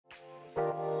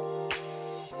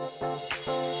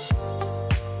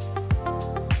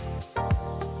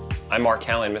I'm Mark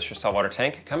Callan, Mr. Saltwater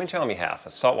Tank, coming to you on behalf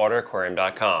of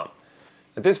SaltwaterAquarium.com.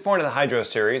 At this point in the Hydro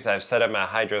series, I've set up my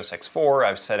Hydros X4,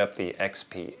 I've set up the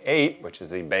XP8, which is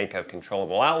the bank of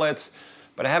controllable outlets,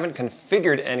 but I haven't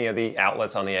configured any of the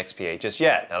outlets on the XP8 just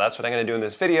yet. Now that's what I'm going to do in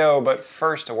this video, but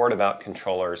first a word about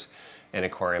controllers and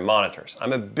aquarium monitors.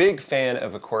 I'm a big fan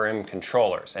of aquarium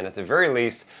controllers, and at the very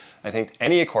least, I think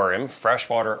any aquarium,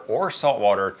 freshwater or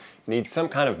saltwater, needs some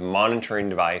kind of monitoring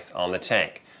device on the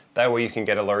tank. That way you can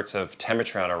get alerts of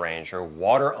temperature on a range or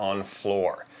water on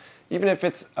floor. Even if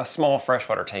it's a small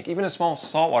freshwater tank, even a small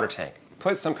saltwater tank,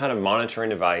 put some kind of monitoring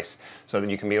device so that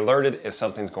you can be alerted if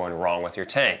something's going wrong with your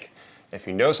tank. If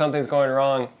you know something's going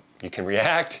wrong, you can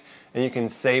react and you can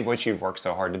save what you've worked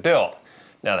so hard to build.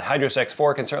 Now the Hydros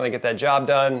X4 can certainly get that job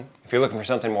done. If you're looking for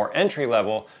something more entry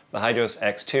level, the Hydros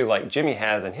X2, like Jimmy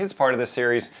has in his part of this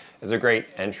series, is a great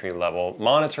entry level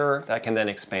monitor that can then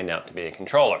expand out to be a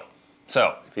controller.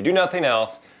 So if you do nothing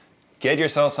else, get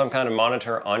yourself some kind of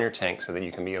monitor on your tank so that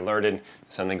you can be alerted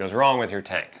if something goes wrong with your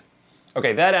tank.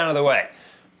 Okay, that out of the way.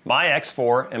 My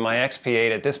X4 and my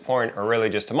XP8 at this point are really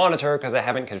just a monitor because I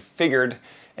haven't configured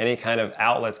any kind of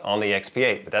outlets on the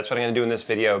XP8. But that's what I'm going to do in this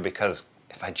video, because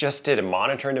if I just did a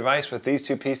monitoring device with these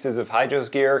two pieces of Hydros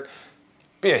gear,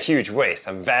 it'd be a huge waste.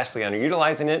 I'm vastly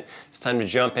underutilizing it. It's time to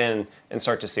jump in and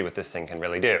start to see what this thing can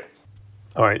really do.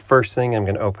 All right, first thing, I'm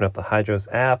going to open up the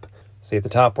Hydros app. See at the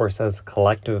top where it says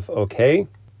Collective OK.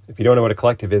 If you don't know what a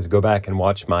collective is, go back and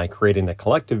watch my creating a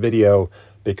collective video,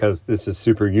 because this is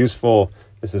super useful.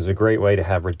 This is a great way to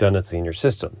have redundancy in your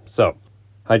system. So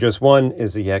Hydros 1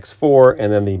 is the X4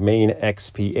 and then the main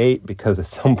XP8, because at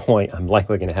some point I'm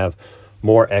likely going to have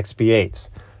more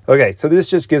XP8s. Okay, so this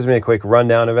just gives me a quick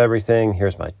rundown of everything.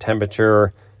 Here's my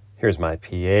temperature, here's my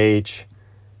pH,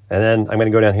 and then I'm going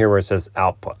to go down here where it says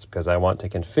outputs, because I want to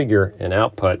configure an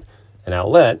output, an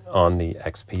outlet on the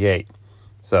XP8.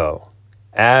 So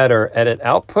add or edit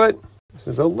output. This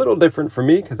is a little different for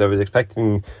me because I was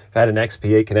expecting if I had an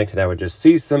XP8 connected, I would just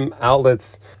see some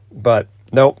outlets, but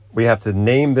nope, we have to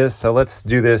name this. So let's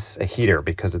do this a heater,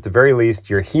 because at the very least,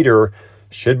 your heater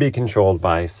should be controlled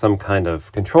by some kind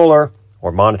of controller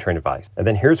or monitoring device. And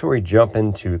then here's where we jump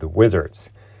into the wizards.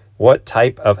 What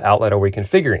type of outlet are we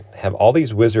configuring? They have all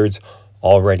these wizards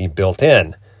already built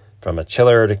in, from a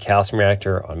chiller to calcium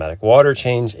reactor, automatic water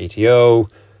change, ATO,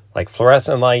 like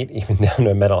fluorescent light, even down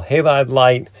to a metal halide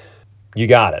light. You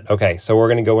got it. Okay, so we're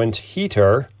going to go into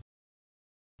heater.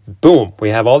 Boom, we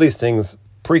have all these things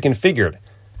pre-configured.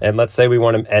 And let's say we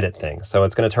want to edit things. So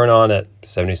it's going to turn on at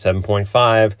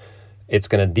 77.5. It's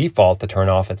going to default to turn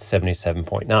off at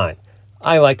 77.9.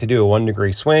 I like to do a 1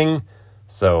 degree swing.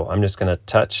 So I'm just going to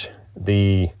touch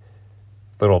the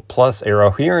little plus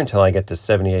arrow here until I get to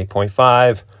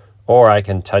 78.5, or I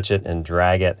can touch it and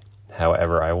drag it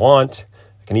however I want.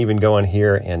 I can even go in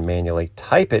here and manually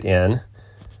type it in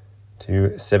to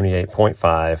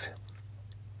 78.5,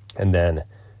 and then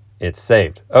it's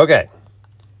saved. Okay,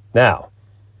 now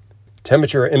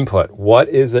temperature input. What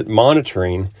is it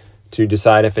monitoring to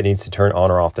decide if it needs to turn on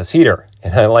or off this heater?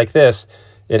 And I like this.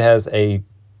 It has a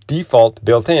default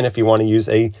built in if you want to use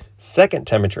a second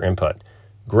temperature input.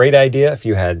 Great idea if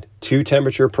you had 2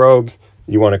 temperature probes,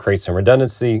 you want to create some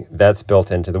redundancy, that's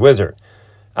built into the wizard.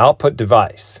 Output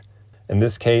device. In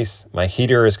this case, my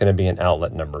heater is going to be an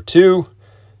outlet number 2.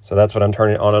 So that's what I'm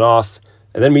turning on and off.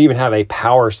 And then we even have a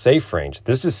power safe range.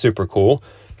 This is super cool.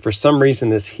 For some reason,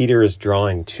 this heater is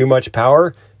drawing too much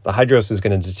power. The Hydros is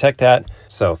going to detect that.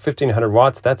 So 1500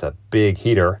 watts, that's a big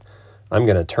heater. I'm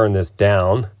going to turn this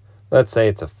down. Let's say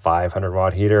it's a 500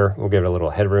 watt heater. We'll give it a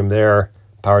little headroom there.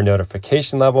 Power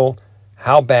notification level.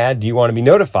 How bad do you want to be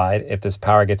notified if this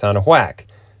power gets out of whack?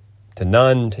 To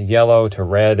none, to yellow, to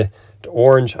red, to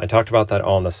orange. I talked about that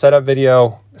all in the setup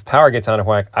video. If power gets out of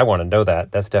whack, I want to know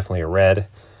that. That's definitely a red.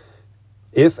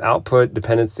 If output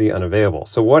dependency unavailable.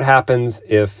 So what happens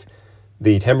if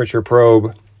the temperature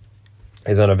probe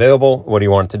is unavailable? What do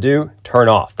you want it to do? Turn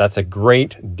off. That's a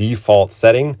great default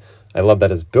setting. I love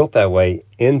that it's built that way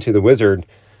into the wizard.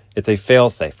 It's a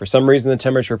fail-safe. For some reason, the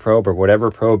temperature probe or whatever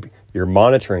probe you're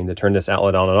monitoring to turn this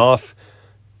outlet on and off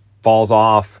falls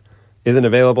off, isn't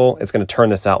available, it's going to turn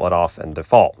this outlet off and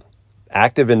default.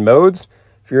 Active in modes.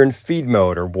 If you're in feed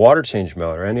mode or water change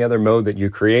mode or any other mode that you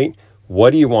create, what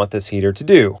do you want this heater to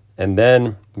do? And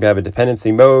then we have a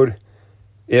dependency mode.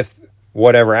 If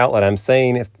whatever outlet I'm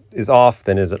saying is off,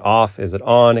 then is it off, is it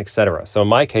on, etc. So in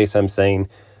my case, I'm saying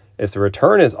if the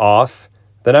return is off,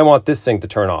 then I want this thing to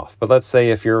turn off. But let's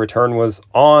say if your return was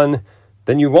on,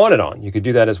 then you want it on. You could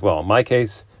do that as well. In my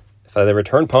case, if the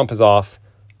return pump is off,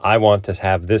 I want to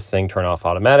have this thing turn off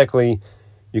automatically.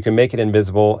 You can make it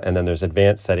invisible, and then there's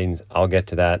advanced settings. I'll get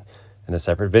to that in a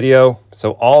separate video.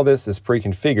 So all this is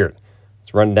pre-configured.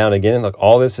 Let's run down again. Look,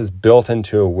 all this is built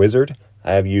into a wizard.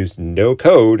 I have used no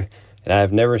code, and I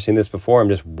have never seen this before. I'm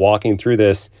just walking through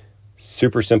this.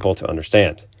 Super simple to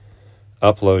understand.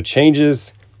 Upload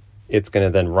changes. It's going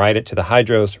to then write it to the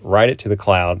Hydros, write it to the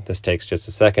cloud. This takes just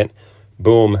a second.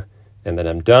 Boom. And then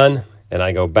I'm done. And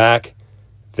I go back.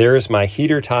 There's my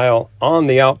heater tile on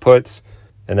the outputs.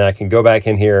 And then I can go back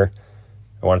in here.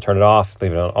 I want to turn it off,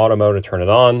 leave it on auto mode, to turn it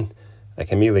on. I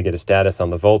can immediately get a status on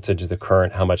the voltage, the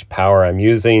current, how much power I'm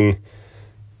using,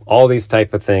 all these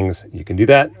type of things. You can do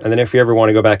that. And then if you ever want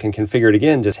to go back and configure it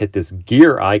again, just hit this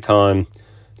gear icon.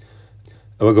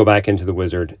 It will go back into the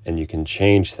wizard and you can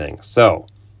change things. So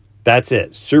that's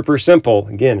it. Super simple.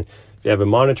 Again, if you have a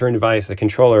monitoring device, a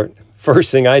controller,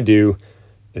 first thing I do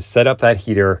is set up that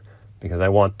heater because I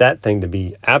want that thing to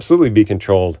be absolutely be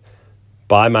controlled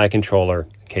by my controller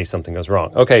in case something goes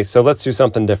wrong. Okay, so let's do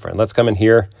something different. Let's come in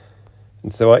here.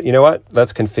 And so you know what?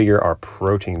 Let's configure our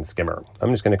protein skimmer.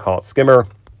 I'm just going to call it skimmer.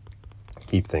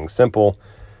 Keep things simple.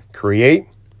 Create.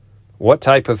 What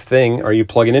type of thing are you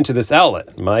plugging into this outlet?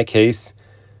 In my case,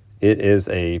 it is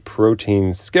a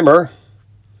protein skimmer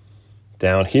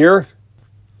down here.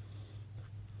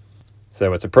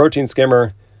 So it's a protein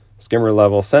skimmer, skimmer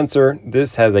level sensor.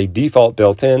 This has a default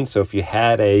built in. So if you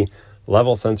had a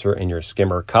level sensor in your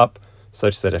skimmer cup,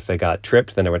 such that if it got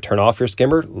tripped, then it would turn off your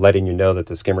skimmer, letting you know that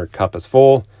the skimmer cup is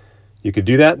full. You could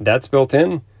do that. That's built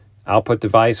in. Output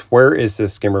device, where is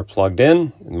this skimmer plugged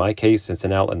in? In my case, it's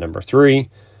in outlet number 3.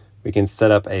 We can set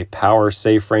up a power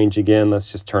safe range again.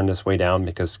 Let's just turn this way down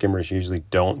because skimmers usually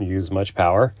don't use much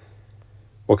power.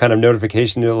 What kind of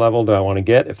notification level do I want to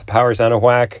get? If the power's out of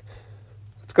whack,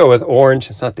 let's go with orange.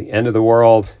 It's not the end of the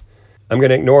world. I'm going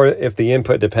to ignore if the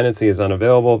input dependency is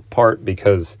unavailable part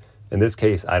because in this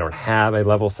case, I don't have a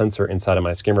level sensor inside of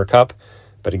my skimmer cup.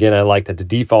 But again, I like that the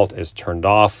default is turned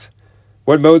off.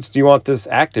 What modes do you want this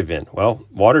active in? Well,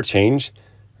 water change,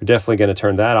 we're definitely going to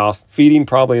turn that off. Feeding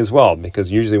probably as well,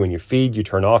 because usually when you feed, you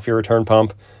turn off your return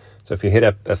pump. So if you hit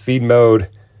a feed mode,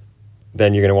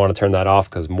 then you're going to want to turn that off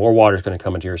because more water is going to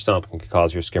come into your sump and can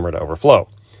cause your skimmer to overflow.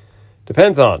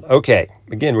 Depends on, okay,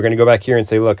 again, we're going to go back here and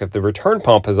say, look, if the return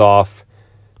pump is off,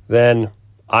 then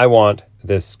I want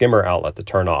this skimmer outlet to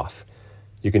turn off.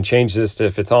 You can change this to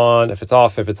if it's on, if it's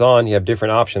off, if it's on, you have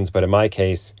different options. But in my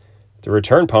case, the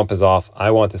return pump is off.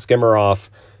 I want the skimmer off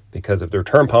because if the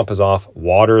return pump is off,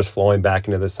 water is flowing back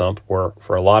into the sump where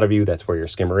for a lot of you, that's where your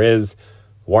skimmer is.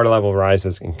 Water level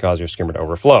rises and can cause your skimmer to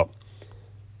overflow.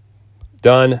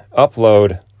 Done,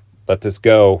 upload, let this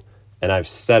go, and I've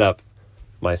set up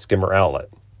my skimmer outlet.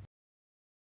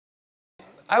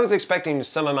 I was expecting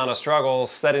some amount of struggle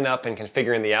setting up and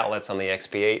configuring the outlets on the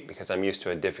XP8 because I'm used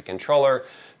to a different controller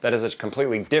that is a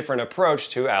completely different approach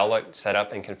to outlet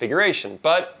setup and configuration.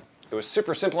 But it was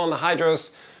super simple on the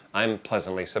Hydros. I'm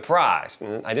pleasantly surprised.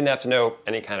 And I didn't have to know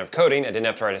any kind of coding. I didn't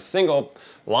have to write a single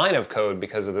line of code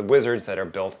because of the wizards that are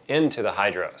built into the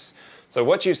Hydros. So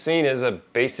what you've seen is a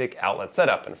basic outlet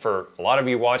setup. And for a lot of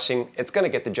you watching, it's going to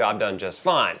get the job done just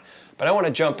fine. But I want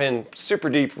to jump in super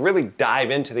deep, really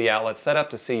dive into the outlet setup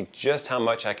to see just how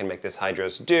much I can make this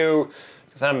Hydros do.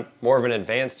 Because I'm more of an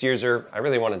advanced user, I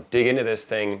really want to dig into this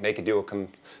thing, make it do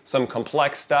some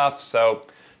complex stuff. So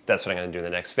that's what I'm going to do in the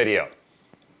next video.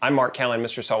 I'm Mark Callan,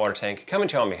 Mr. Saltwater Tank, coming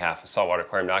to you on behalf of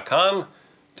SaltwaterAquarium.com.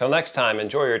 Till next time,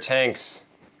 enjoy your tanks.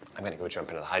 I'm going to go jump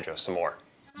into the Hydros some more.